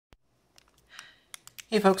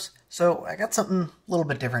Hey folks, so I got something a little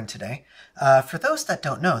bit different today. For those that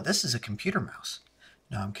don't know, this is a computer mouse.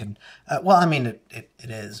 No, I'm kidding. Well, I mean, it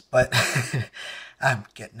is, but I'm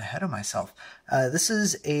getting ahead of myself. This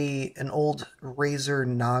is an old Razer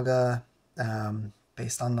Naga,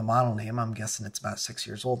 based on the model name. I'm guessing it's about 6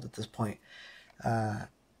 years old at this point. I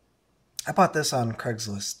bought this on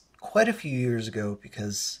Craigslist quite a few years ago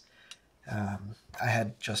because I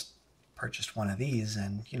had just purchased one of these,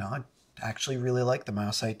 and I actually really like the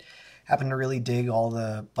mouse. I happen to really dig all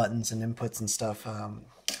the buttons and inputs and stuff. I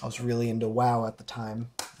was really into WoW at the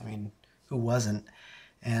time. I mean, who wasn't?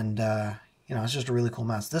 And it's just a really cool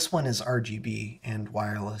mouse. This one is RGB and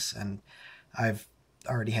wireless, and I've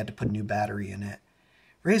already had to put a new battery in it.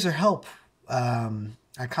 Razer help.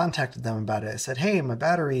 I contacted them about it. I said, hey, my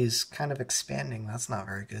battery is kind of expanding. That's not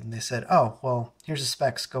very good. And they said, oh, well, here's the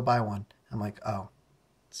specs. Go buy one. I'm like, oh,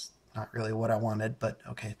 it's not really what I wanted, but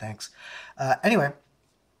okay, thanks. Anyway,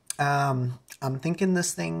 I'm thinking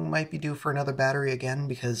this thing might be due for another battery again,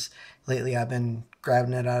 because lately I've been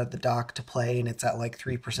grabbing it out of the dock to play, and it's at like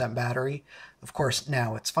 3% battery. Of course,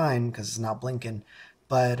 now it's fine because it's not blinking.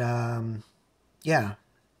 But, yeah.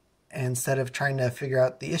 Instead of trying to figure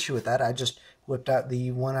out the issue with that, I just whipped out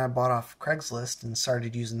the one I bought off Craigslist and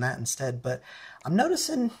started using that instead. But I'm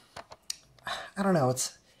noticing, I don't know,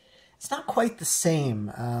 it's not quite the same.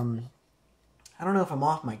 I don't know if I'm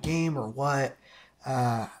off my game or what.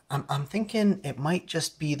 I'm thinking it might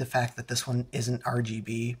just be the fact that this one isn't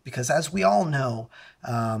RGB, because as we all know,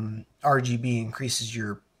 RGB increases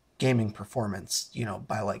your gaming performance,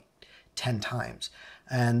 by like 10 times.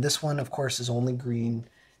 And this one, of course, is only green.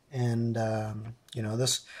 And,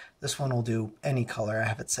 this one will do any color. I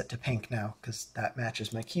have it set to pink now because that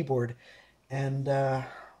matches my keyboard. And,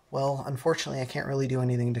 well, unfortunately, I can't really do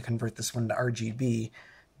anything to convert this one to RGB,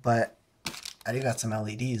 but I do got some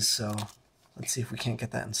LEDs, so let's see if we can't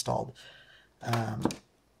get that installed.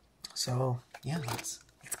 So, yeah, let's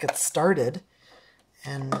get started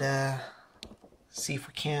and see if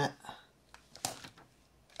we can't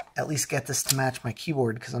at least get this to match my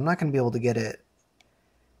keyboard, because I'm not going to be able to get it.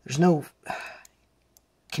 There's no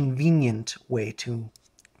convenient way to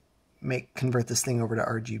convert this thing over to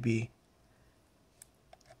RGB.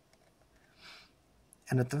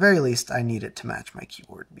 And at the very least, I need it to match my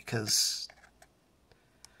keyboard, because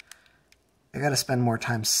I gotta spend more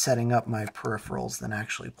time setting up my peripherals than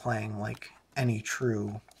actually playing like any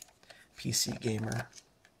true PC gamer.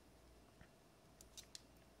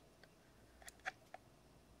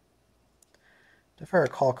 If I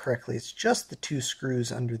recall correctly, it's just the 2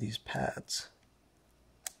 screws under these pads.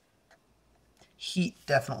 Heat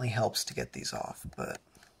definitely helps to get these off, but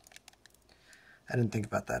I didn't think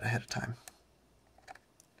about that ahead of time.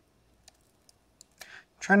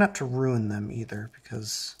 Try not to ruin them either,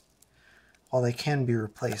 because while they can be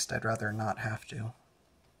replaced, I'd rather not have to.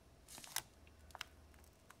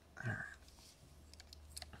 Alright.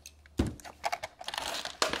 And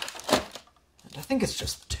I think it's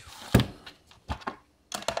just the 2.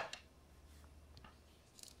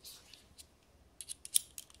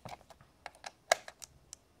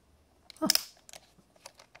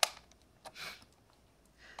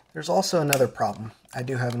 There's also another problem. I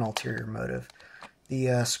do have an ulterior motive.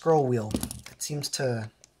 The scroll wheel, it seems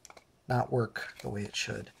to not work the way it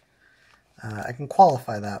should. I can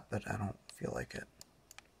qualify that, but I don't feel like it.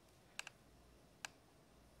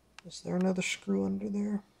 Is there another screw under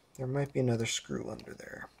there? There might be another screw under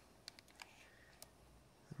there.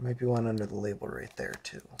 There might be one under the label right there,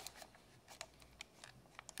 too.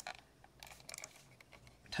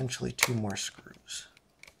 Potentially 2 more screws.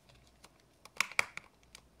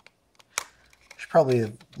 Probably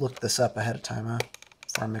have looked this up ahead of time, huh?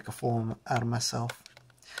 Before I make a fool out of myself.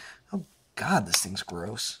 Oh god, this thing's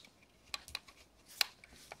gross.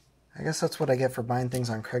 I guess that's what I get for buying things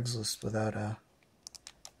on Craigslist without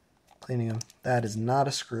cleaning them. That is not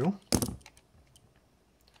a screw.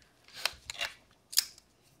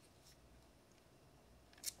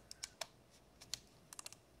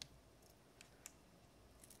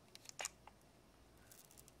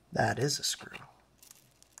 That is a screw.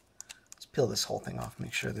 Peel this whole thing off,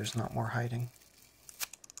 make sure there's not more hiding.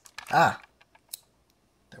 Ah!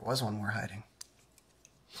 There was one more hiding.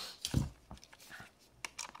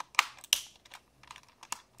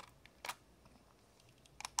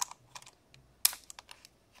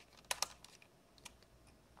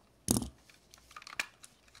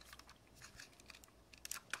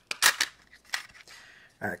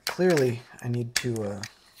 Alright, clearly I need to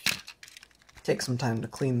take some time to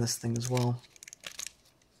clean this thing as well.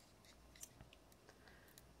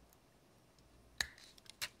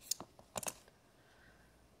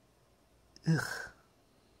 Ugh.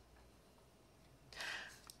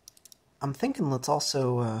 I'm thinking let's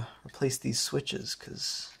also replace these switches,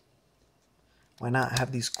 because why not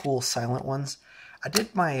have these cool silent ones? I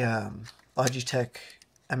did my Logitech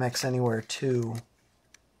MX Anywhere 2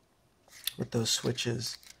 with those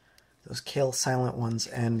switches, those Kale silent ones,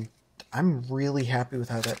 and I'm really happy with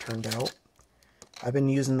how that turned out. I've been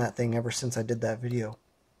using that thing ever since I did that video.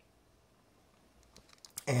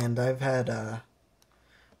 And I've had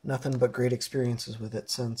nothing but great experiences with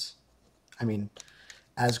it since. I mean,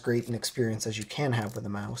 as great an experience as you can have with a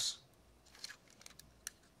mouse.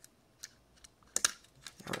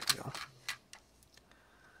 There we go.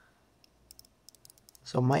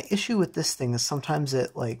 So my issue with this thing is sometimes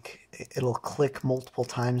it'll click multiple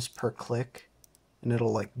times per click, and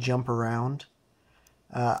it'll like jump around.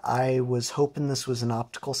 I was hoping this was an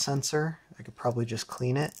optical sensor. I could probably just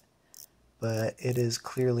clean it, but it is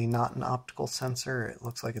clearly not an optical sensor. It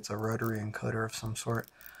looks like it's a rotary encoder of some sort.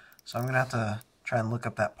 So I'm going to have to try and look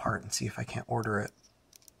up that part and see if I can't order it.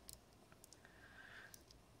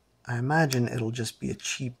 I imagine it'll just be a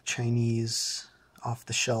cheap Chinese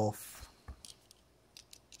off-the-shelf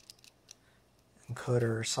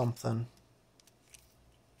encoder or something.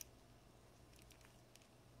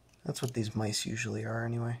 That's what these mice usually are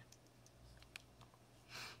anyway.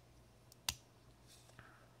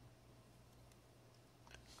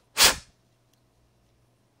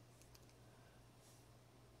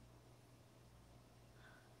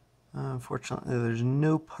 Unfortunately, there's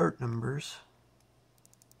no part numbers.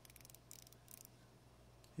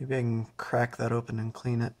 Maybe I can crack that open and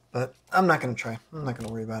clean it, but I'm not going to try. I'm not going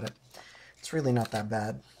to worry about it. It's really not that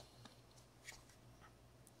bad.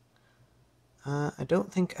 I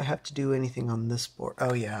don't think I have to do anything on this board.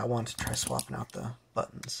 Oh yeah, I want to try swapping out the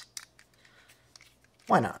buttons.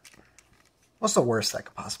 Why not? What's the worst that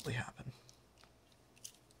could possibly happen?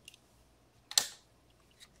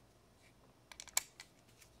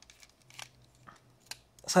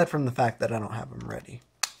 Aside from the fact that I don't have them ready.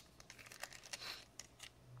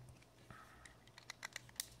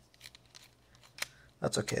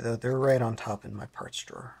 That's okay though, they're right on top in my parts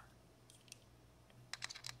drawer.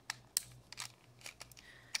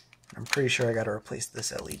 I'm pretty sure I gotta replace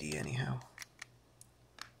this LED anyhow.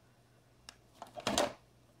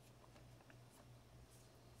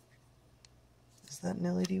 Is that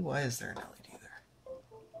an LED? Why is there an LED there?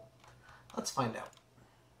 Let's find out.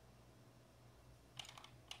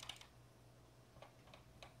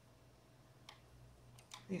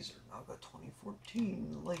 Razer Naga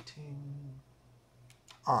 2014 lighting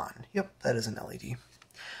on. Yep, that is an LED.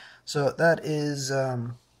 So that is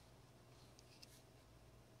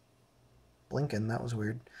blinking. That was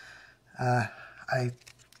weird. I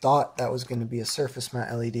thought that was going to be a surface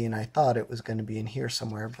mount LED, and I thought it was going to be in here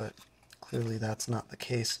somewhere, but clearly that's not the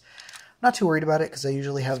case. I'm not too worried about it because I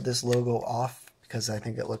usually have this logo off because I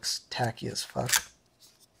think it looks tacky as fuck.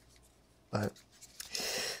 But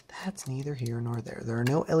that's neither here nor there. There are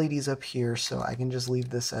no LEDs up here, so I can just leave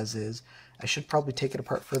this as is. I should probably take it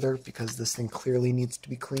apart further because this thing clearly needs to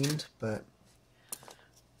be cleaned, but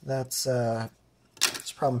that's a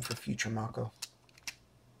problem for future Mako.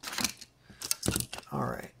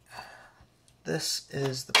 Alright, this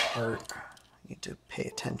is the part you need to pay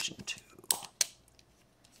attention to.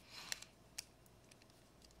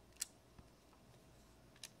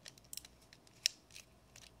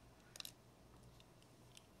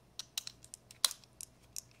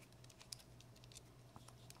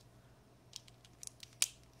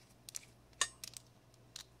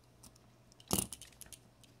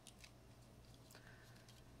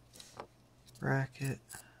 Bracket.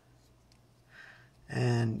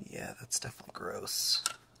 And yeah, that's definitely gross.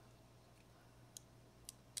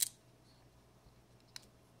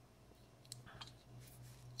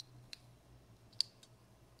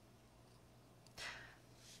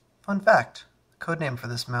 Fun fact, the codename for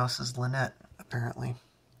this mouse is Lynette, apparently.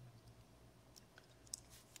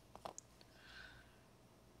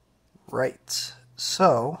 Right,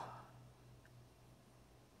 so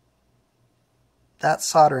that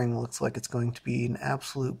soldering looks like it's going to be an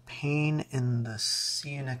absolute pain in the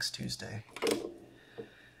see you next Tuesday.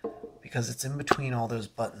 Because it's in between all those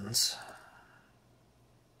buttons.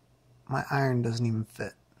 My iron doesn't even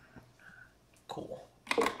fit. Cool.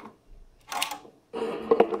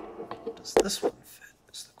 Does this one fit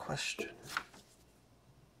is the question.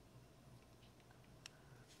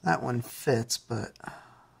 That one fits, but I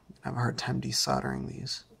have a hard time desoldering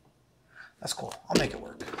these. That's cool. I'll make it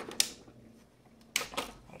work.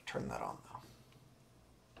 I'll turn that on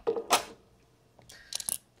though.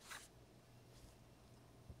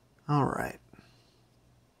 Alright.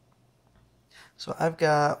 So I've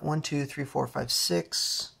got 1, 2, 3, 4, 5,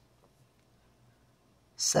 6,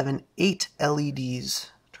 8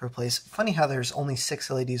 LEDs to replace. Funny how there's only 6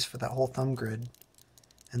 LEDs for that whole thumb grid,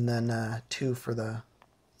 and then 2 for the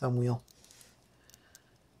thumb wheel.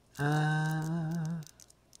 These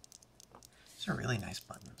are really nice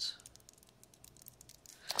buttons.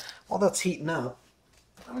 While that's heating up,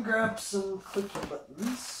 I'm gonna grab some clicky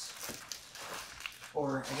buttons,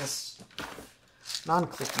 or I guess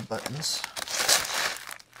non-clicky buttons.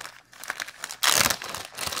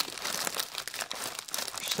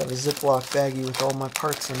 Just have a Ziploc baggie with all my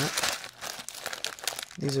parts in it.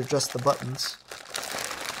 These are just the buttons.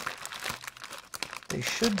 They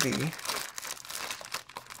should be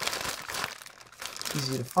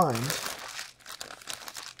easy to find.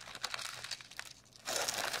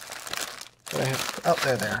 But I have,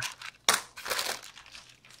 oh, there.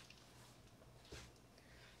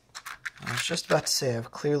 I was just about to say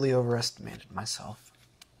I've clearly overestimated myself.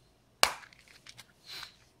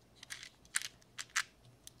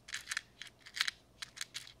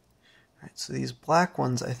 Alright, so these black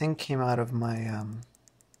ones I think came out of my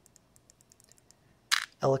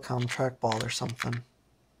Elecom trackball or something.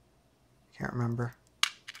 Can't remember.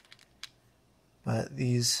 But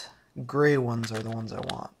these gray ones are the ones I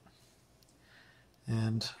want.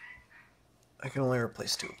 And I can only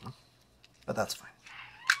replace 2 of them. But that's fine.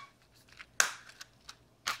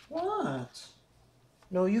 What?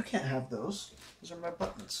 No, you can't have those. Those are my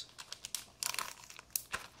buttons.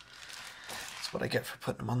 That's what I get for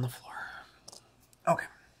putting them on the floor. Okay.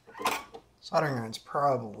 Soldering iron's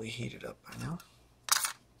probably heated up by now.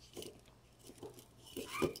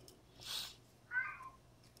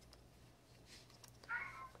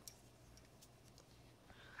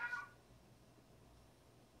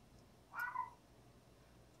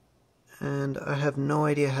 And I have no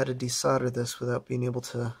idea how to desolder this without being able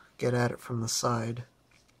to get at it from the side.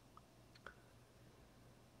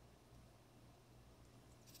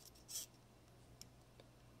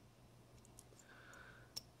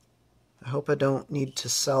 I hope I don't need to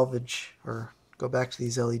salvage or go back to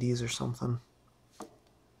these LEDs or something.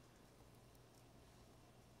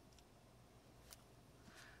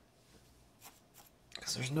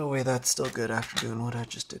 Because there's no way that's still good after doing what I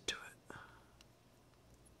just did to it.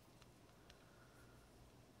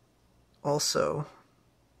 Also,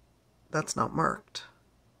 that's not marked.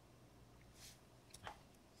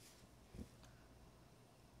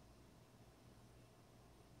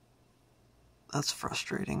 That's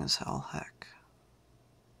frustrating as hell, heck.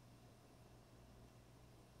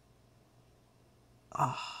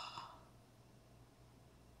 Ah.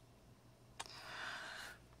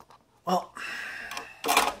 Well,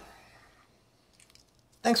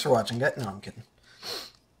 thanks for watching, guys. No, I'm kidding.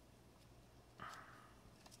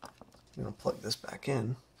 I'm going to plug this back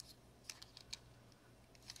in.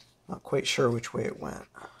 Not quite sure which way it went.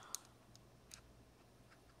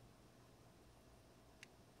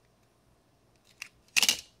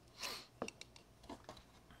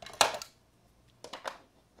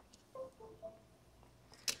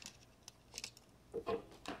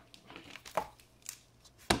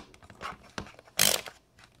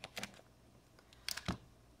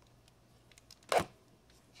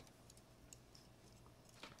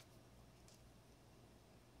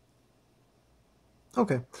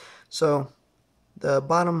 Okay, so the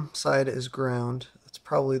bottom side is ground. It's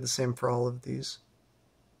probably the same for all of these.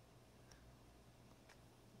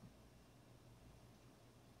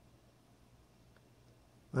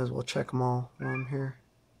 Might as well check them all while I'm here.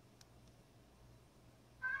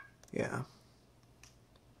 Yeah.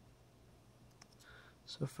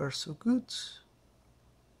 So far, so good.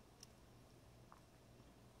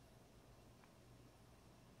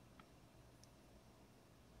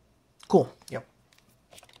 Cool. Yep.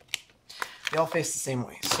 They all face the same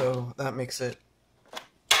way, so that makes it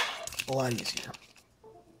a lot easier.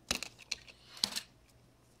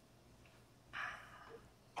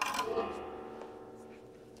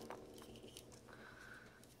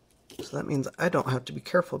 So that means I don't have to be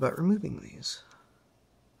careful about removing these,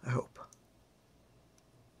 I hope.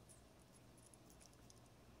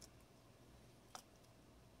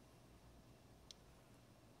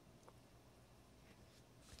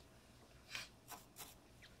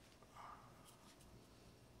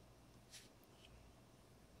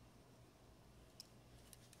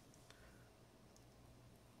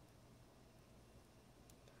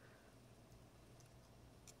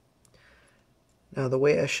 Now the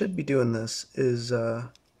way I should be doing this is,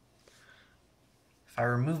 if I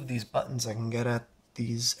remove these buttons, I can get at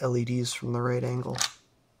these LEDs from the right angle,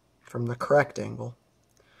 from the correct angle.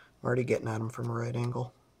 I'm already getting at them from a right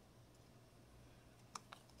angle.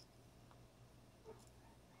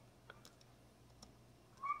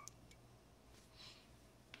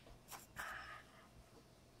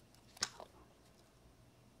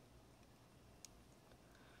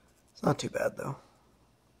 It's not too bad though.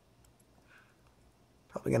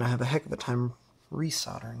 Probably gonna have a heck of a time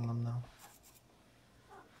resoldering them though.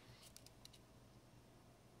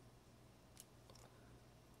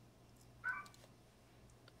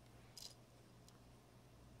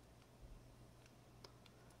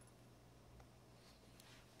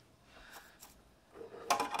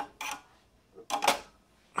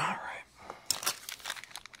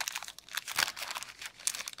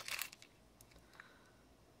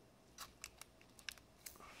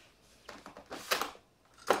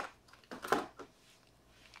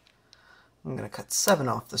 I'm going to cut 7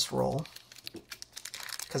 off this roll,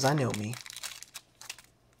 because I know me.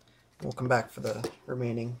 We'll come back for the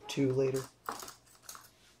remaining 2 later.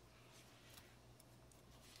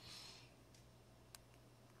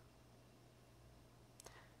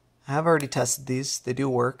 I have already tested these. They do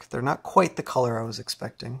work. They're not quite the color I was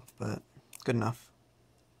expecting, but good enough.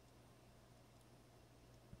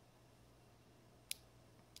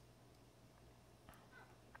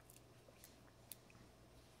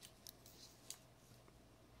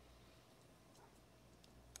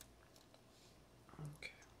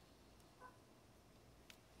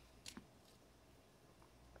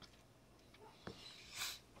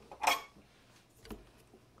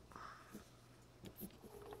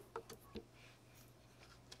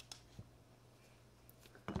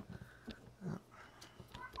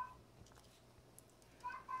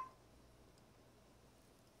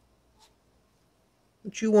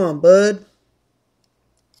 What you want, bud?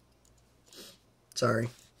 Sorry.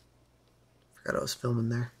 Forgot I was filming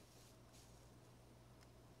there.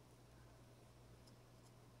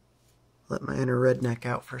 Let my inner redneck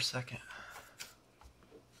out for a second.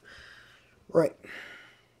 Right.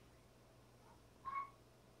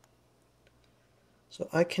 So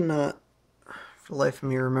I cannot, for the life of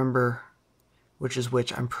me, remember which is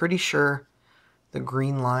which. I'm pretty sure the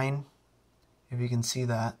green line, if you can see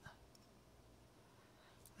that.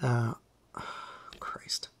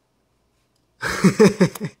 Christ.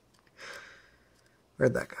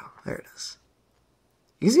 Where'd that go? There it is.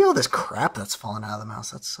 You see all this crap that's falling out of the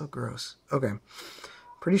mouse? That's so gross. Okay.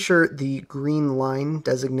 Pretty sure the green line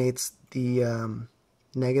designates the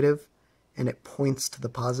negative, and it points to the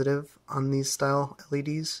positive on these style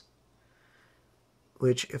LEDs.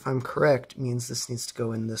 Which, if I'm correct, means this needs to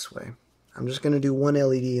go in this way. I'm just going to do one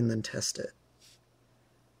LED and then test it.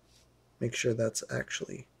 Make sure that's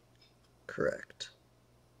actually correct.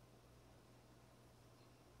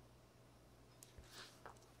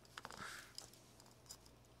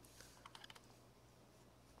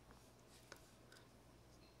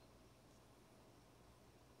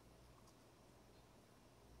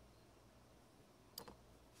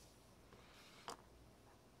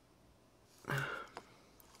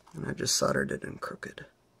 And I just soldered it in crooked.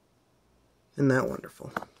 Isn't that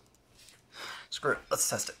wonderful? Screw it, let's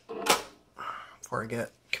test it before I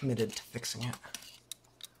get committed to fixing it.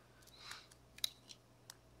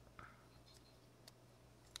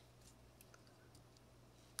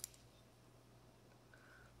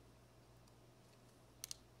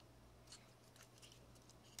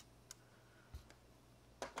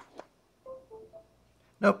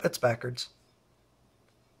 Nope, it's backwards.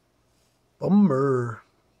 Bummer.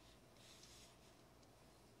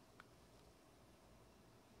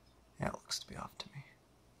 Yeah, it looks to be off to me.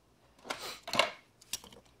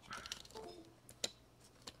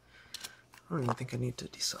 I don't even think I need to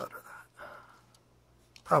desolder that.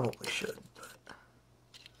 Probably should, but...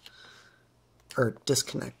 Or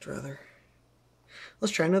disconnect, rather.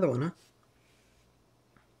 Let's try another one, huh?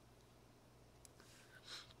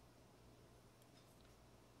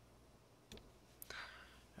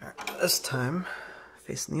 Alright, this time,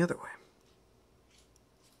 facing the other way.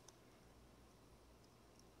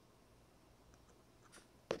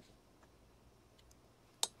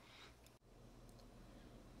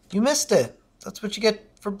 You missed it! That's what you get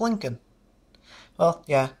for blinking. Well,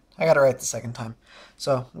 yeah, I got it right the second time.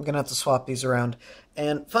 So, I'm gonna have to swap these around.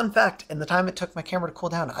 And fun fact, in the time it took my camera to cool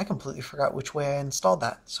down, I completely forgot which way I installed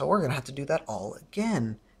that. So we're gonna have to do that all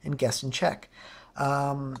again and guess and check.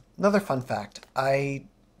 Another fun fact,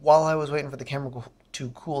 while I was waiting for the camera to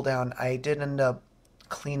cool down, I did end up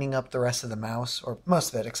cleaning up the rest of the mouse, or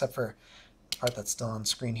most of it, except for the part that's still on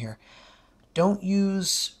screen here. Don't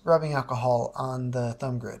use rubbing alcohol on the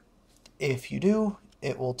thumb grid. If you do,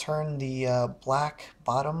 it will turn the black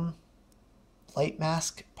bottom light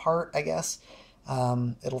mask part, I guess.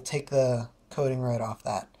 It'll take the coating right off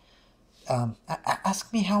that.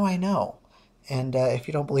 Ask me how I know. And if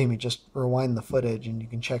you don't believe me, just rewind the footage and you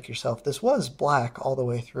can check yourself. This was black all the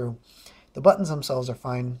way through. The buttons themselves are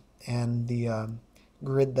fine, and the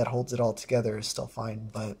grid that holds it all together is still fine,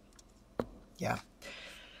 but Yeah.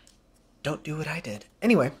 Don't do what I did.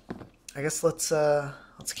 Anyway, I guess let's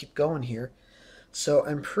keep going here. So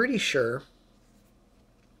I'm pretty sure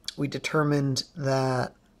we determined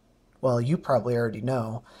that, well, you probably already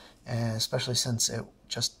know, especially since it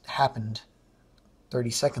just happened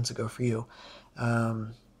 30 seconds ago for you,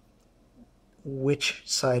 which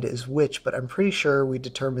side is which, but I'm pretty sure we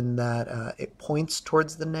determined that it points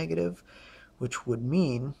towards the negative, which would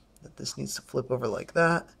mean that this needs to flip over like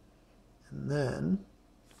that, and then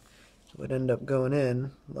it would end up going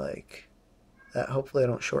in like that. Hopefully I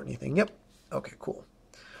don't short anything. Yep. Okay, cool.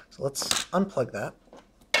 So let's unplug that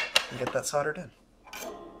and get that soldered in.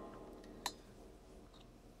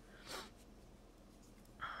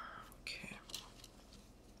 Okay.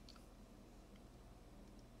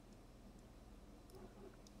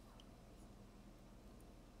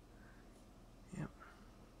 Yep.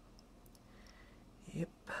 Yep.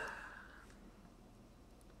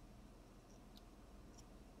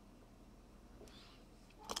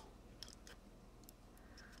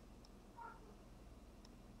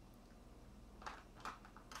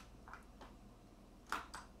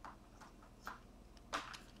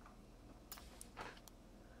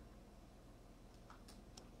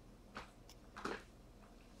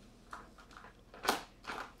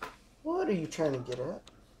 What are you trying to get at?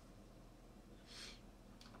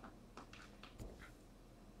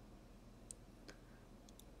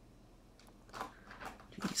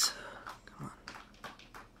 Jeez, come on.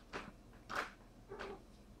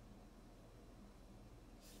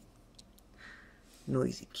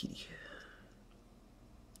 Noisy kitty.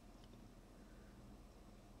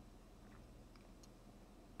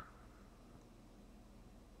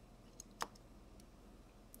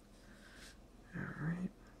 Alright.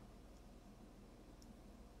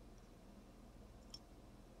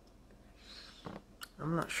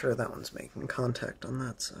 I'm not sure that one's making contact on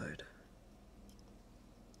that side.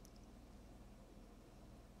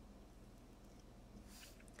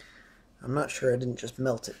 I'm not sure I didn't just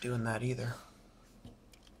melt it doing that either.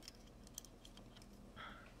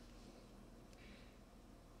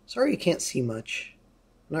 Sorry you can't see much.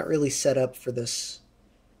 I'm not really set up for this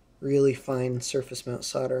really fine surface mount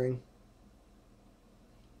soldering.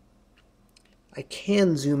 I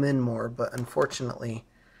can zoom in more, but unfortunately,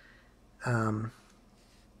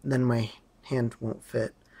 then my hand won't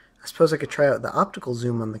fit. I suppose I could try out the optical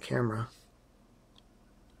zoom on the camera.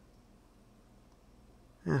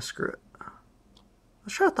 Yeah, screw it.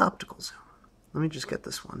 Let's try out the optical zoom. Let me just get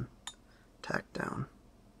this one tacked down.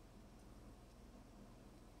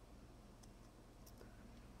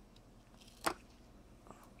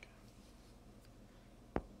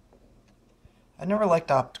 I never liked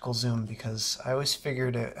optical zoom because I always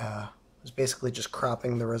figured it was basically just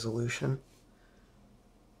cropping the resolution.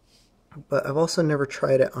 But I've also never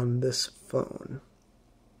tried it on this phone.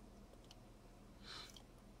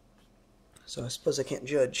 So I suppose I can't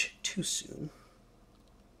judge too soon.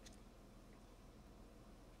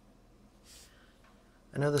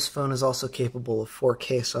 I know this phone is also capable of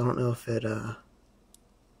 4K, so I don't know if it,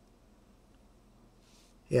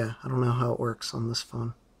 yeah, I don't know how it works on this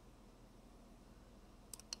phone.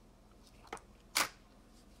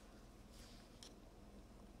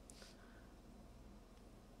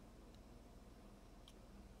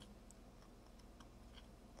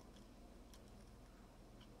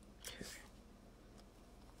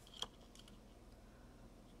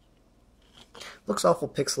 Looks awful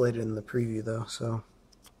pixelated in the preview though, so I'm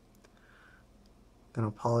gonna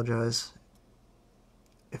apologize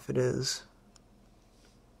if it is.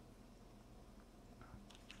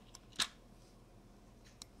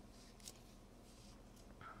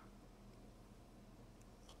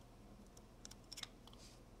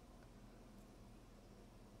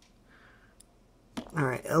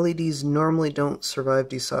 Alright, LEDs normally don't survive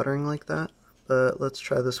desoldering like that, but let's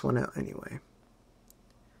try this one out anyway.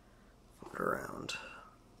 Flip it around.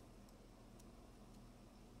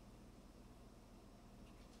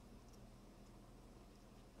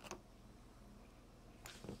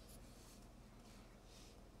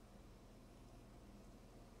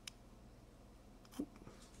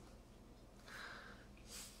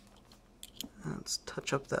 Let's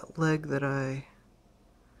touch up that leg that I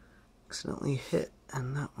accidentally hit,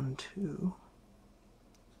 and that one too.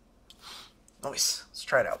 Nice. Let's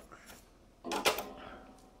try it out.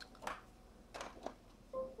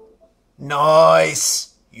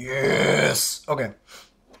 Nice! Yes! Okay.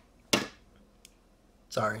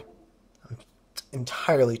 Sorry. I'm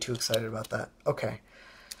entirely too excited about that. Okay.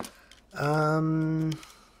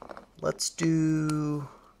 Let's do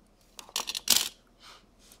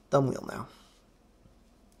thumb wheel now.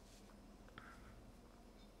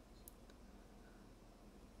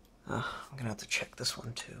 I'm gonna have to check this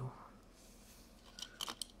one too.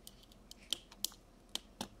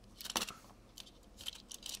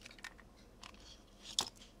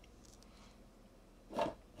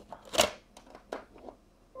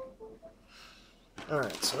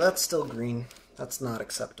 Alright, so that's still green. That's not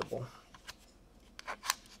acceptable.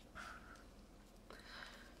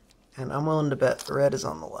 And I'm willing to bet the red is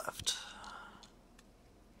on the left.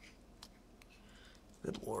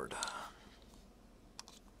 Good lord.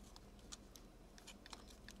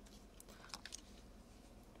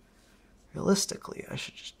 Realistically, I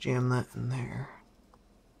should just jam that in there.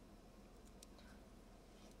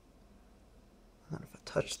 And then if I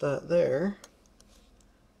touch that there,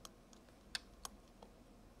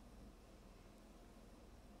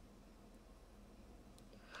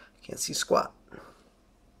 I can't see squat.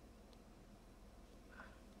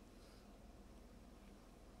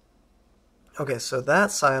 Okay, so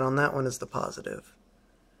that side on that one is the positive.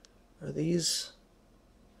 Are these?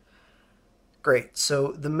 Great,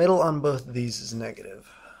 so the middle on both of these is negative.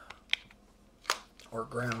 Or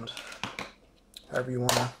ground. However you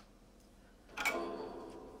want to.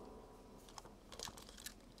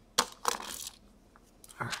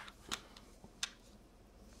 Alright.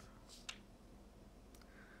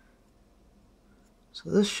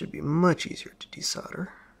 So this should be much easier to desolder.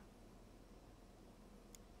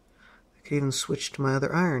 I could even switch to my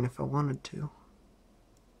other iron if I wanted to.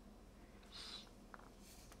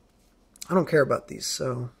 I don't care about these,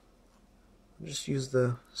 so I'll just use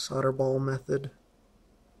the solder ball method.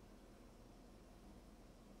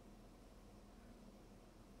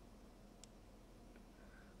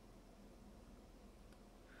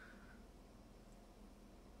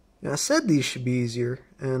 Yeah, I said these should be easier,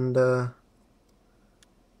 and I'm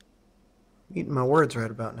eating my words right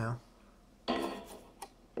about now.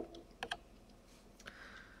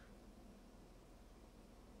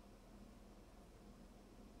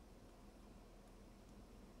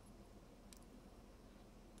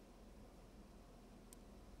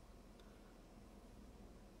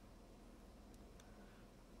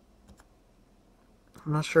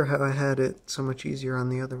 I'm not sure how I had it so much easier on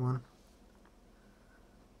the other one.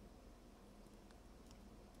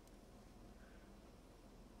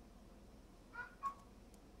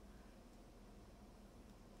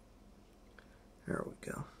 There we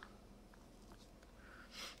go.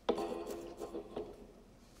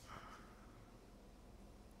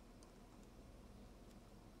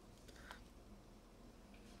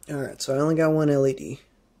 Alright, so I only got one LED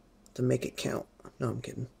to make it count. No, I'm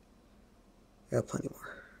kidding. I got plenty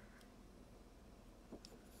more.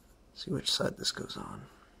 See which side this goes on.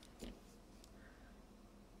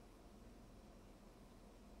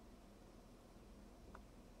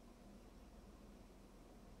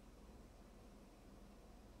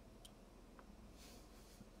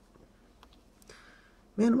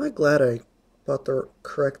 Man, am I glad I bought the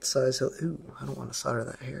correct size. Ooh, I don't want to solder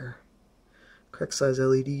that hair. Correct size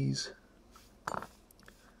LEDs.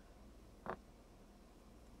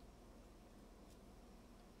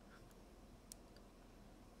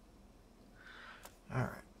 Alright,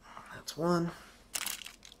 that's one.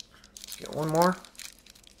 Let's get one more.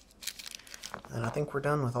 And I think we're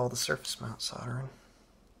done with all the surface mount soldering.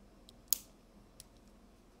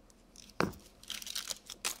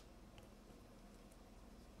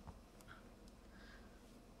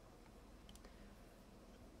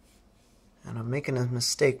 And I'm making a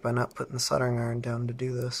mistake by not putting the soldering iron down to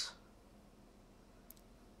do this.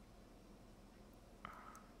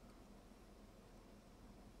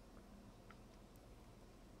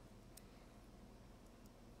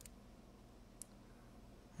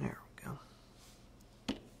 There we go.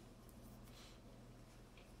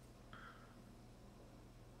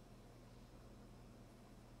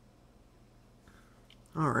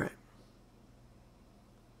 All right.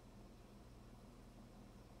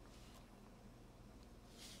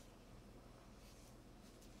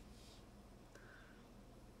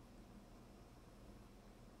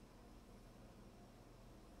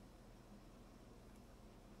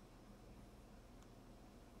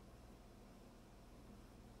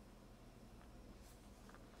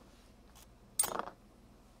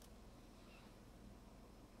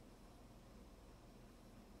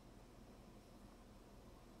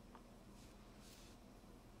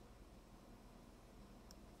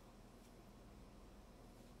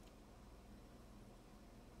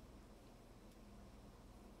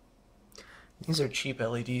 These are cheap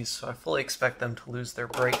LEDs, so I fully expect them to lose their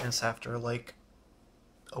brightness after like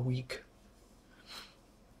a week.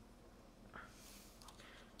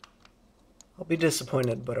 I'll be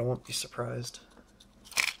disappointed, but I won't be surprised.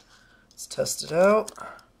 Let's test it out.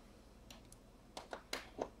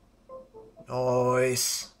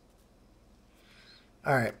 Nice.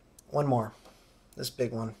 Alright, one more. This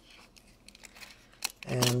big one.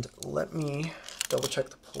 And let me double check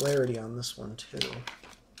the polarity on this one too.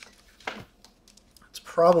 It's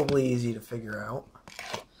probably easy to figure out,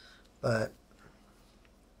 but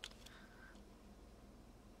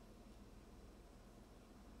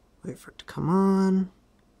wait for it to come on.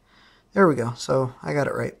 There we go. So I got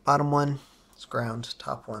it right. Bottom one is ground,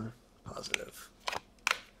 top one positive.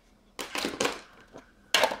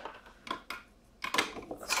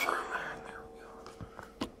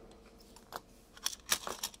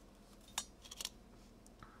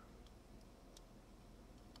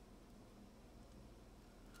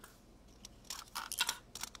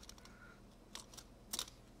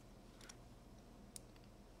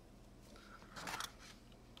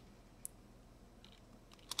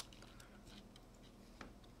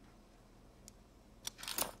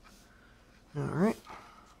 All right.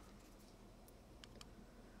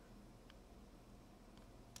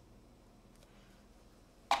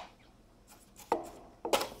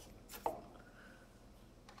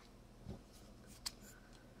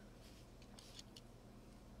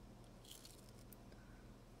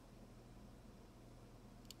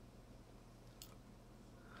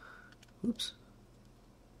 Oops.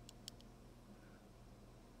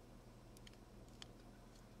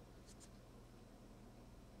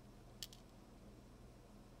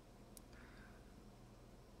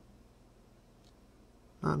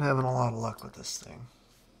 Not having a lot of luck with this thing.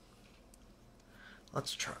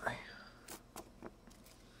 Let's try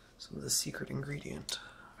some of the secret ingredient.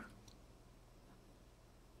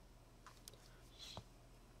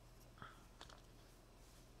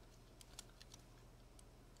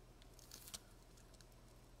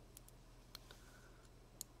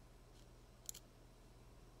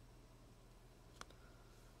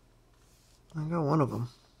 I got one of them.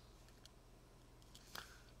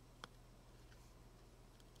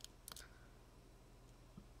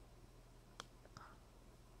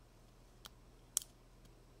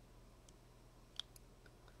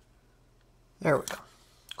 There we go.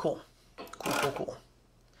 Cool. Cool, cool, cool.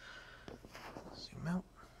 Zoom out.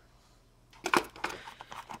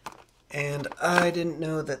 And I didn't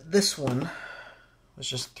know that this one was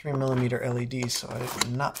just 3mm LED, so I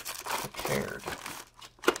am not prepared.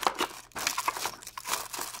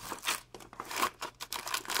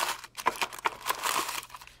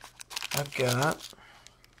 I've got,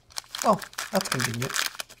 oh, that's convenient.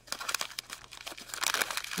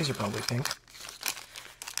 These are probably pink,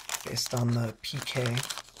 based on the PK.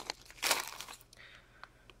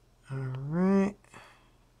 Alright.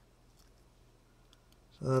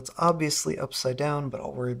 So that's obviously upside down, but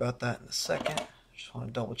I'll worry about that in a second. Just want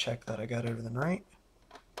to double check that I got everything right.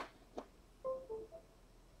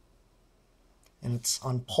 And it's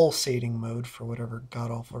on pulsating mode for whatever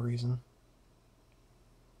god-awful reason.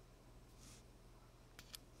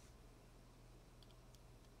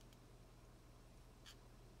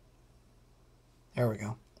 There we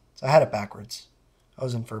go. So I had it backwards. I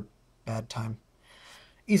was in for a bad time.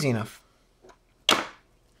 Easy enough. Oh,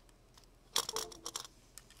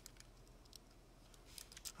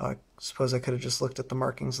 I suppose I could have just looked at the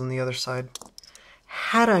markings on the other side.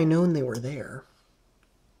 Had I known they were there.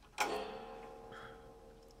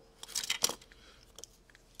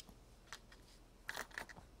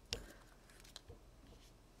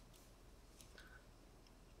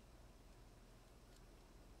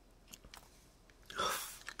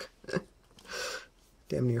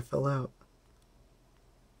 Damn near fell out.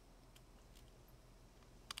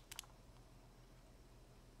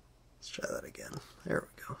 Let's try that again. There we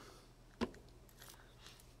go.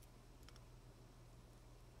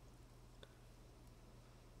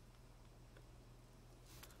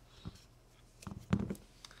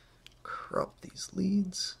 Crop these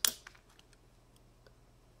leads.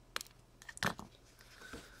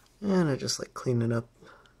 And I just like cleaning up.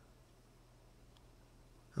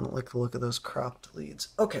 I don't like the look of those cropped leads.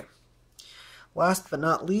 Okay, last but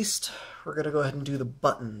not least, we're going to go ahead and do the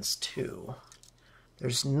buttons too.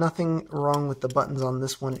 There's nothing wrong with the buttons on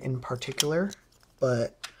this one in particular,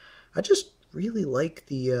 but I just really like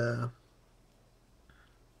the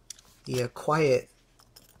quiet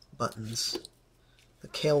buttons, the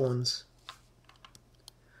kale ones.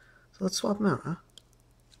 So let's swap them out, huh?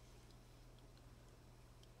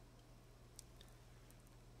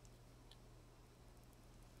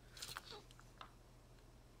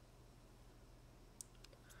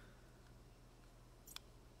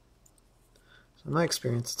 So in my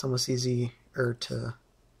experience, it's almost easier to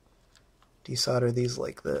desolder these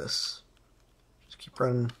like this. Just keep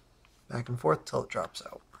running back and forth till it drops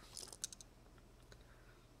out.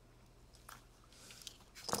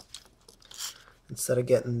 instead of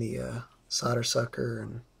getting the solder sucker,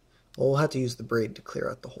 and well, we'll have to use the braid to clear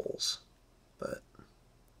out the holes, but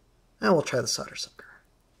we'll try the solder sucker.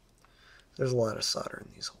 There's a lot of solder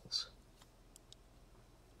in these holes.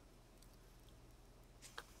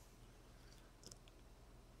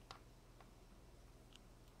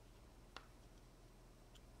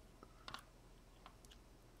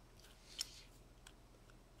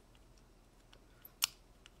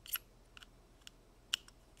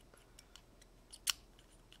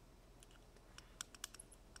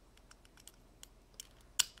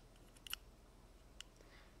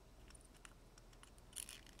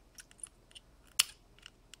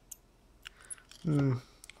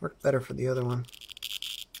 Worked better for the other one.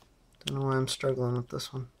 Don't know why I'm struggling with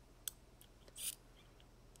this one.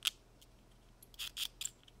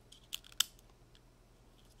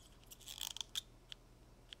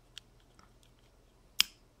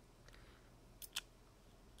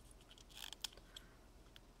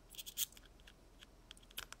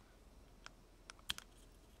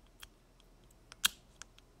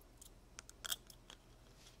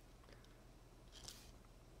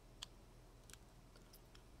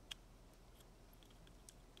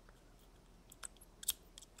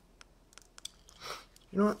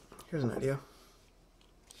 You know what? Here's an idea.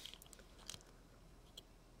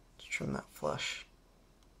 Let's trim that flush.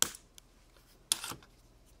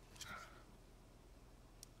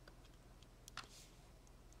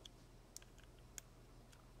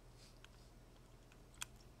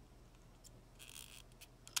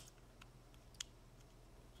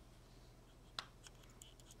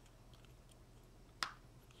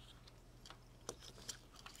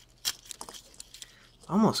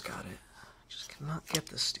 Almost got it. Just cannot get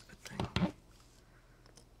this stupid thing.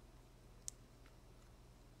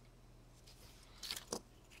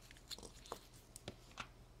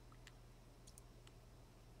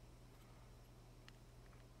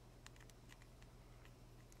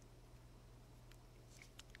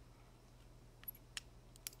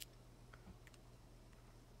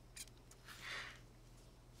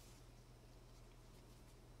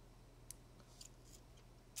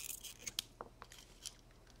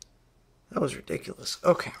 That was ridiculous.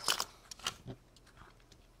 Okay.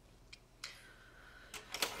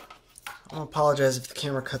 I'll apologize if the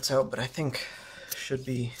camera cuts out, but I think it should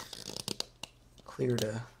be clear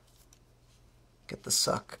to get the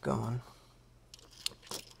suck going.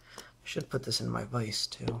 I should put this in my vise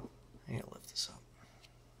too. I need to lift this up.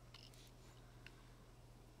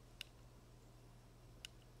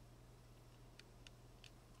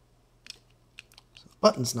 So the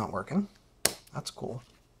button's not working. That's cool.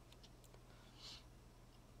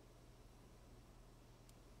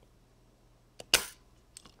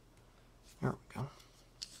 There we go.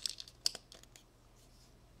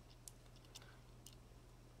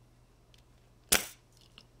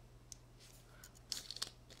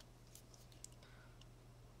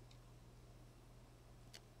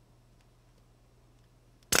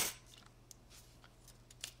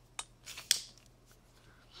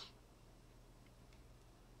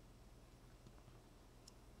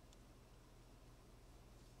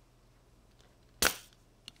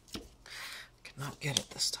 Cannot get it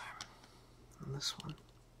this time. On this one.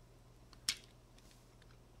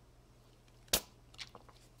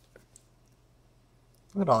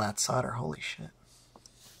 Look at all that solder, holy shit.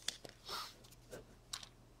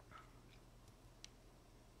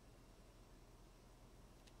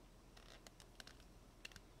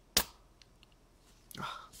 Ugh.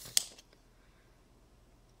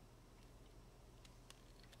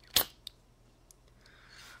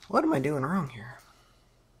 What am I doing wrong here?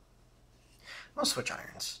 I'll switch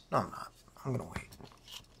irons. No, I'm not. I'm gonna wait.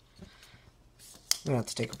 I'm gonna have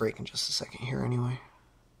to take a break in just a second here anyway.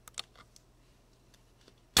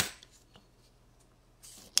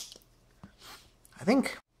 I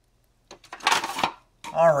think.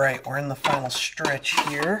 Alright, we're in the final stretch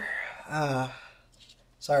here.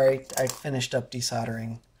 Sorry, I finished up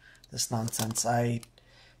desoldering this nonsense. I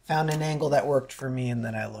found an angle that worked for me, and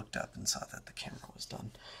then I looked up and saw that the camera was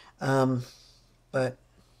done. But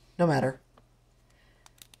no matter.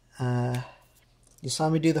 You saw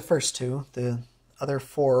me do the first two. The other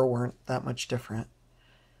four weren't that much different.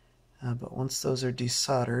 But once those are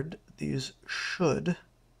desoldered, these should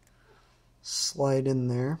slide in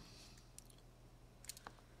there.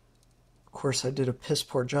 Of course, I did a piss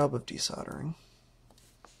poor job of desoldering.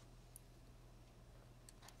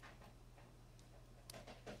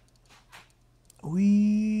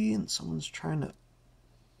 And someone's trying to...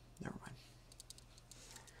 Never mind.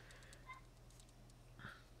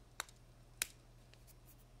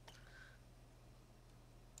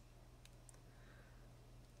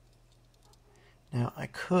 Now I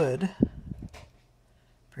could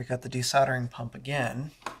break out the desoldering pump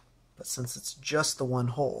again, but since it's just the one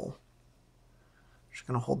hole, I'm just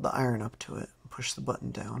going to hold the iron up to it and push the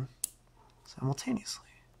button down simultaneously.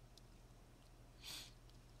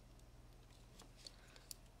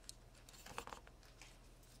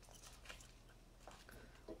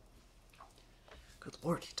 Good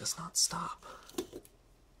Lord, he does not stop.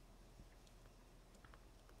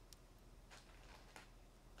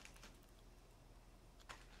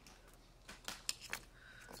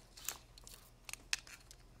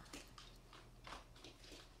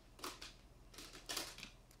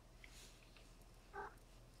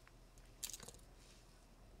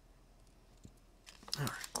 All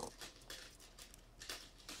right.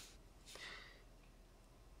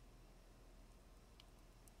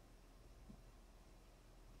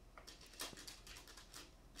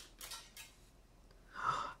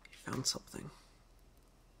 He found something.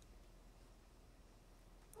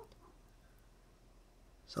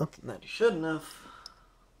 Something that he shouldn't have.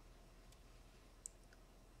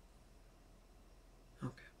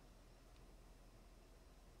 Okay.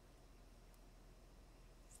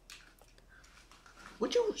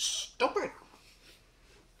 Would you stop it?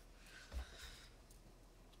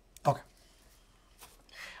 Okay.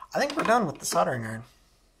 I think we're done with the soldering iron.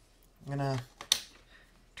 I'm gonna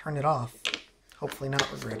turn it off. Hopefully not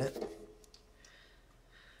regret it.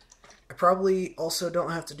 I probably also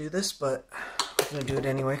don't have to do this, but I'm gonna do it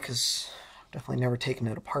anyway because I've definitely never taken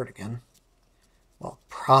it apart again. Well,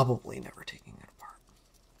 probably never taking it apart.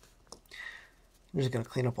 I'm just gonna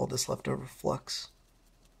clean up all this leftover flux.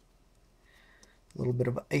 A little bit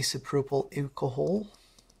of isopropyl alcohol,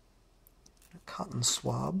 a cotton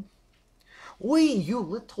swab. Oi, you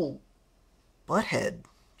little butthead.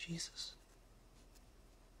 Jesus.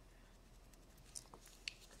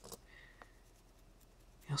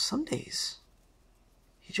 You know, some days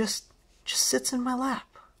he just sits in my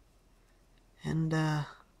lap and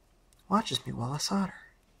watches me while I solder.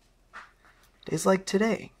 Days like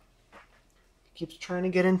today, he keeps trying to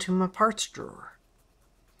get into my parts drawer,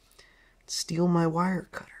 steal my wire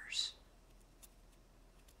cutters.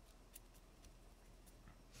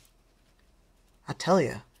 I tell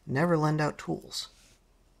you, never lend out tools,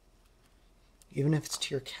 even if it's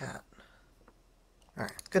to your cat.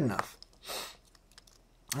 Alright, good enough.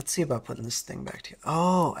 Let's see about putting this thing back together.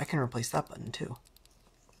 Oh, I can replace that button too.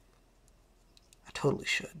 I totally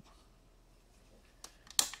should.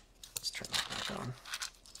 Let's turn that back on.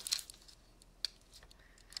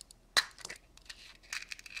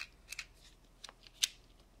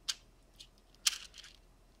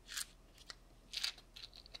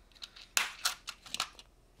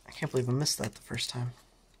 I can't believe I missed that the first time.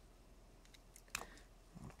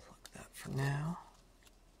 I'm going to plug that for now.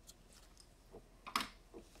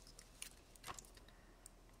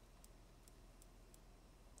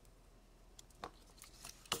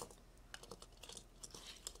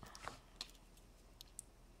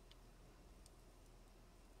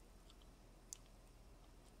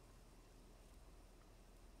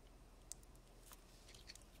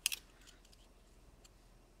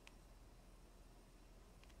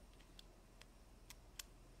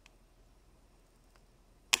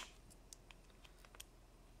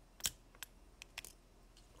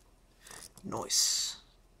 Nice.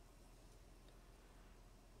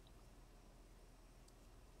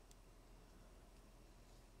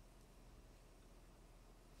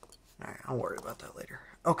 Alright, I'll worry about that later.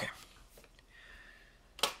 Okay.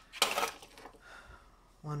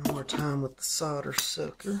 One more time with the solder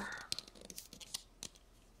soaker.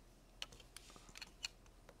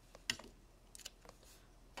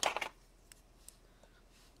 I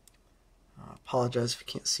apologize if you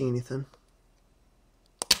can't see anything.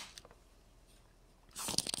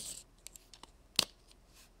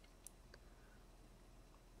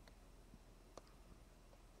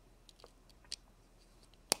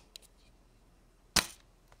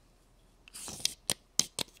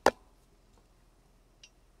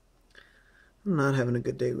 I'm not having a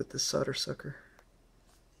good day with this solder sucker,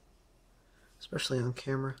 especially on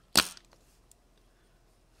camera.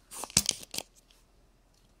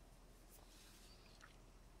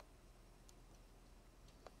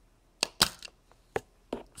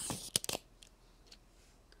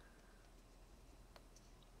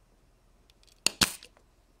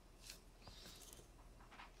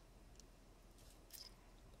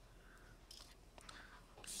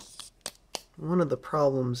 One of the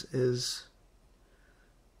problems is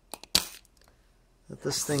that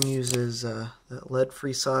this thing uses that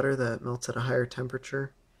lead-free solder that melts at a higher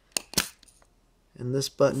temperature, and this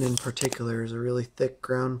button in particular is a really thick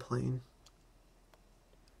ground plane.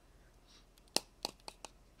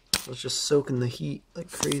 I was just soaking the heat like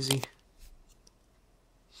crazy.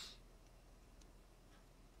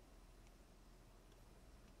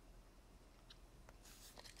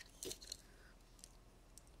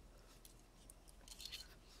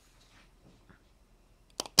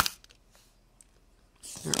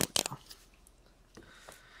 There we go.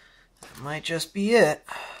 That might just be it.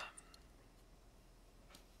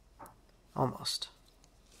 Almost.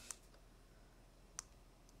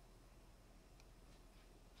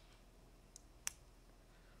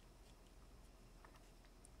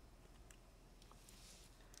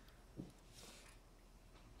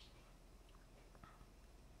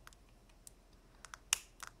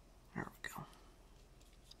 There we go.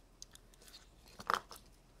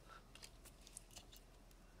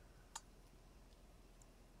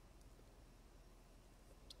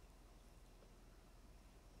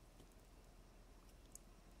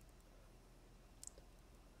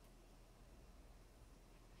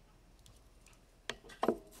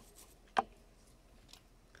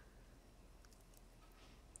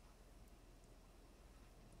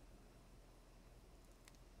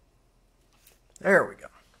 There we go.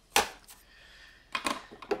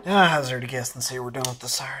 Now I hazard a guess and say we're done with the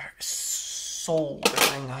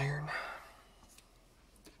soldering iron.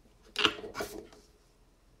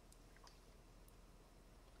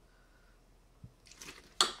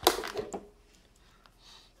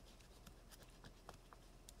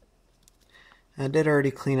 I did already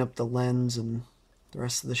clean up the lens and the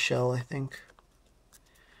rest of the shell, I think.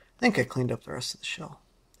 I think I cleaned up the rest of the shell.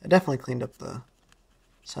 I definitely cleaned up the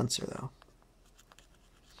sensor, though.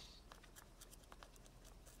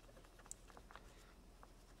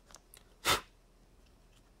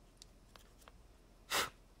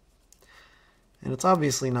 And it's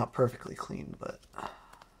obviously not perfectly clean, but I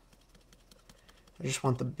just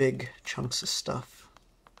want the big chunks of stuff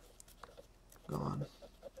gone.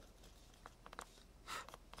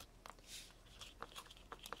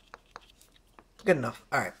 Good enough.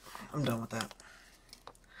 Alright, I'm done with that.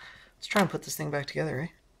 Let's try and put this thing back together, eh?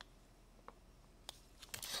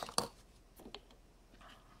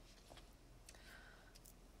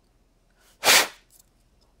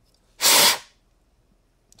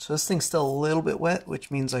 So this thing's still a little bit wet, which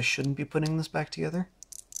means I shouldn't be putting this back together.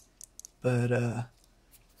 But, I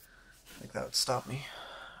think that would stop me.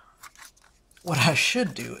 What I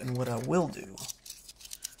should do and what I will do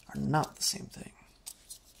are not the same thing.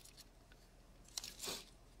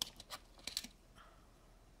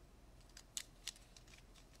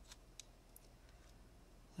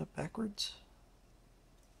 Is that backwards?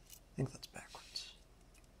 I think that's backwards.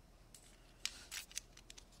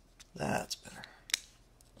 That's better.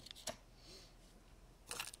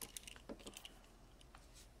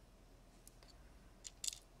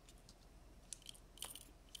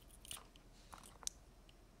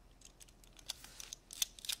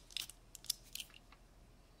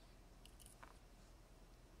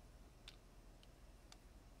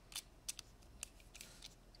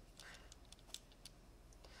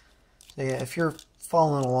 So yeah, if you're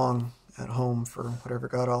following along at home for whatever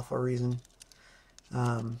god-awful reason,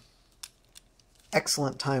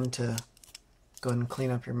 excellent time to go ahead and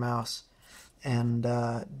clean up your mouse. And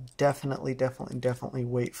definitely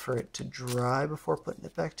wait for it to dry before putting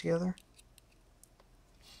it back together.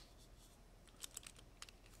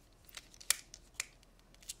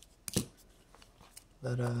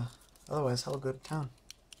 But otherwise, hell go to town.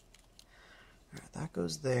 Alright, that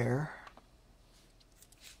goes there.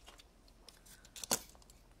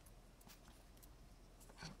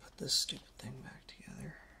 Put this stupid thing back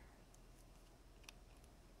together.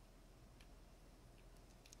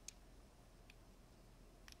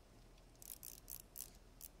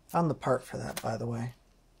 Found the part for that, by the way.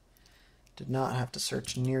 Did not have to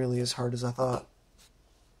search nearly as hard as I thought.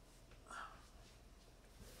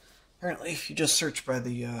 Apparently, if you just search by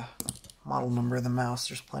the model number of the mouse,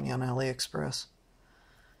 there's plenty on AliExpress.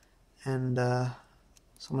 And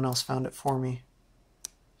someone else found it for me,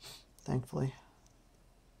 thankfully.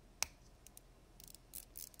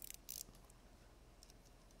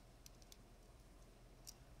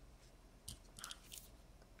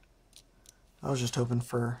 I was just hoping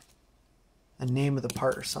for a name of the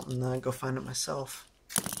part or something, then I'd go find it myself.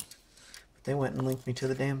 But they went and linked me to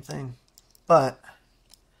the damn thing. But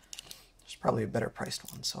there's probably a better priced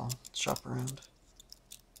one, so I'll shop around.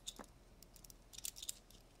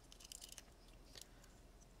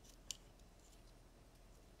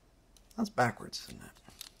 That's backwards, isn't it?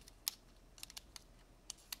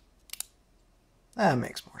 That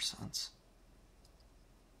makes more sense.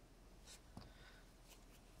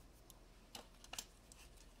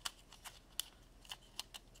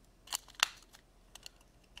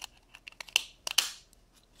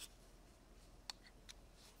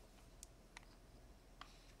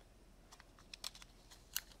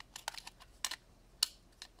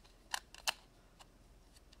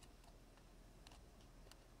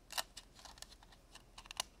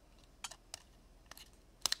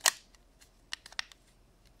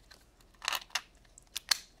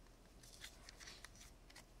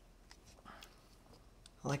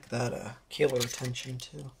 like that cable retention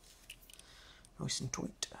too. Nice and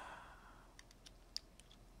tight.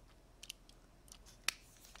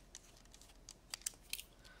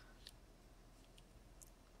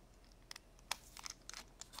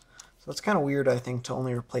 So it's kind of weird, I think, to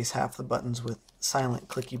only replace half the buttons with silent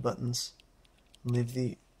clicky buttons and leave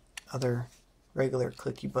the other regular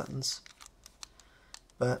clicky buttons.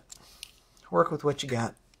 But work with what you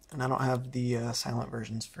got. And I don't have the silent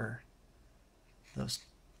versions for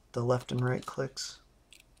the left and right clicks.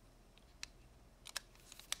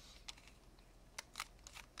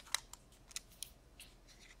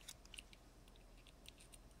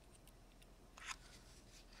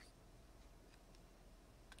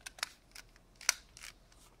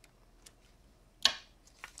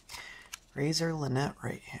 Razer Lynette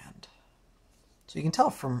right hand. So you can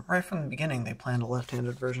tell right from the beginning they planned a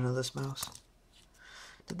left-handed version of this mouse.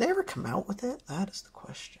 Did they ever come out with it? That is the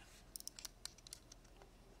question.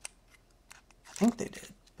 I think they did,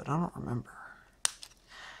 but I don't remember. I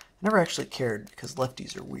never actually cared because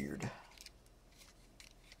lefties are weird.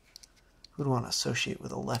 Who'd want to associate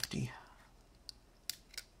with a lefty?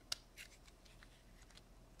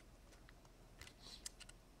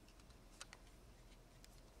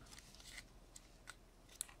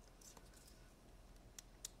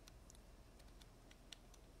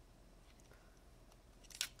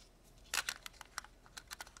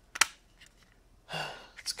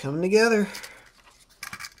 It's coming together.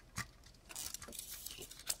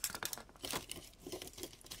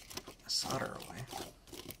 Solder away.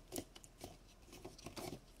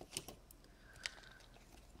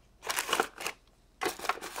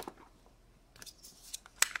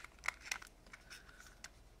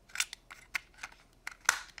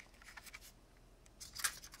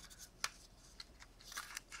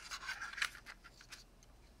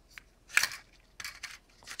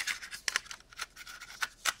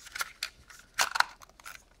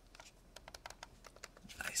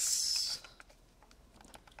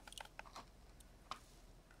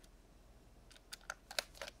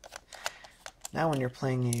 Now when you're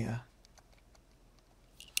playing a...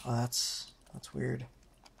 oh, that's weird.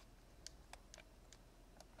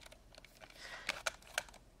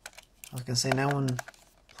 I was gonna say, now when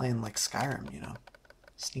playing like Skyrim, you know,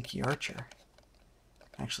 sneaky archer,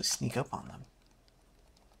 can actually sneak up on them.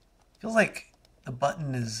 Feels like the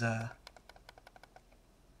button is... I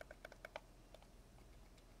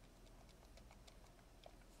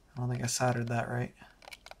don't think I soldered that right.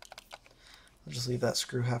 I'll just leave that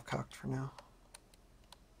screw half cocked for now.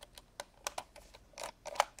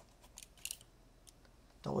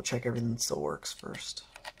 Double check everything still works first.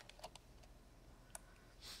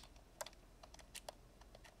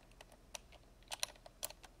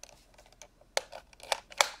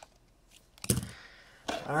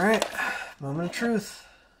 Alright, moment of truth.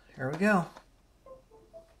 Here we go.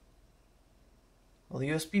 Well, the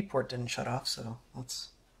USB port didn't shut off, so that's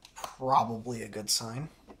probably a good sign.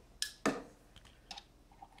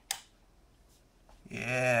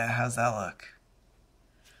 Yeah, how's that look?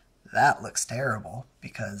 That looks terrible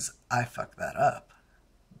because I fucked that up.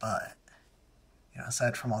 But, you know,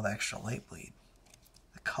 aside from all the extra light bleed,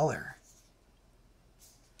 the color.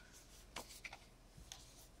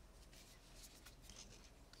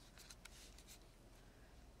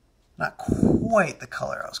 Not quite the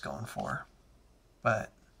color I was going for,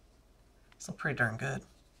 but still pretty darn good.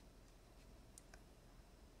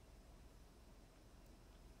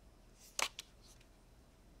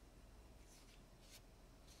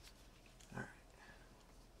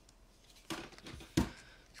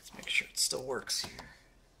 Still works here.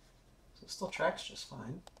 So it still tracks just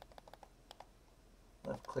fine.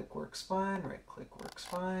 Left click works fine, right click works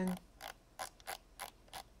fine.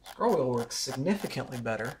 Scroll wheel works significantly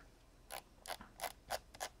better.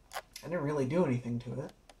 I didn't really do anything to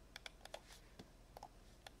it.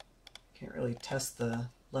 Can't really test the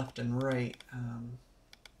left and right.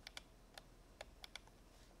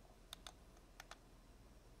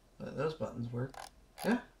 But those buttons work.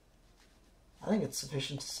 Yeah. I think it's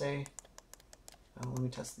sufficient to say... let me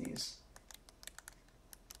test these.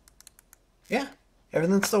 Yeah,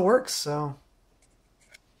 everything still works, so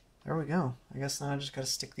there we go. I guess now I just gotta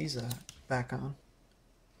stick these back on.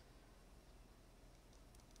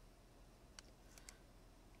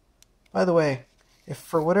 By the way, if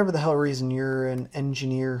for whatever the hell reason you're an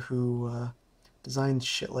engineer who designs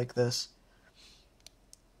shit like this,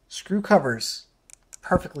 screw covers,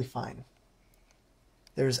 perfectly fine.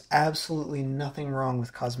 There's absolutely nothing wrong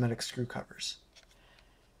with cosmetic screw covers.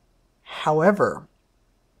 However,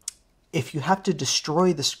 if you have to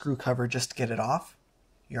destroy the screw cover just to get it off,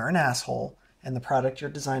 you're an asshole, and the product you're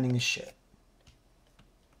designing is shit.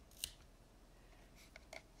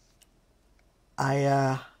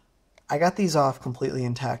 I got these off completely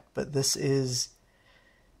intact, but this is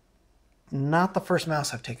not the first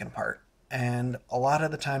mouse I've taken apart. And a lot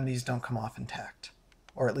of the time these don't come off intact.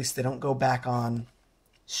 Or at least they don't go back on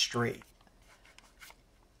straight.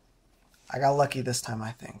 I got lucky this time,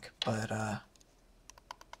 I think. But,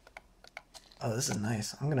 oh, this is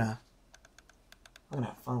nice. I'm gonna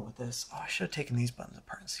have fun with this. Oh, I should have taken these buttons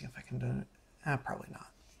apart and see if I can do it. Probably not.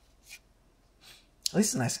 At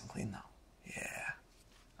least it's nice and clean, though. Yeah.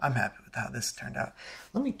 I'm happy with how this turned out.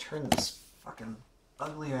 Let me turn this fucking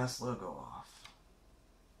ugly-ass logo off.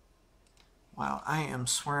 Wow, I am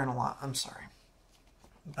swearing a lot. I'm sorry.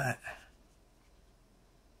 But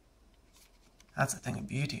that's a thing of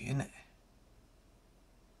beauty, isn't it?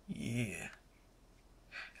 Yeah.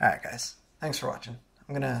 Alright, guys. Thanks for watching.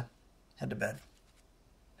 I'm gonna head to bed.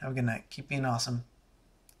 Have a good night. Keep being awesome.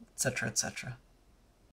 Etc., etc.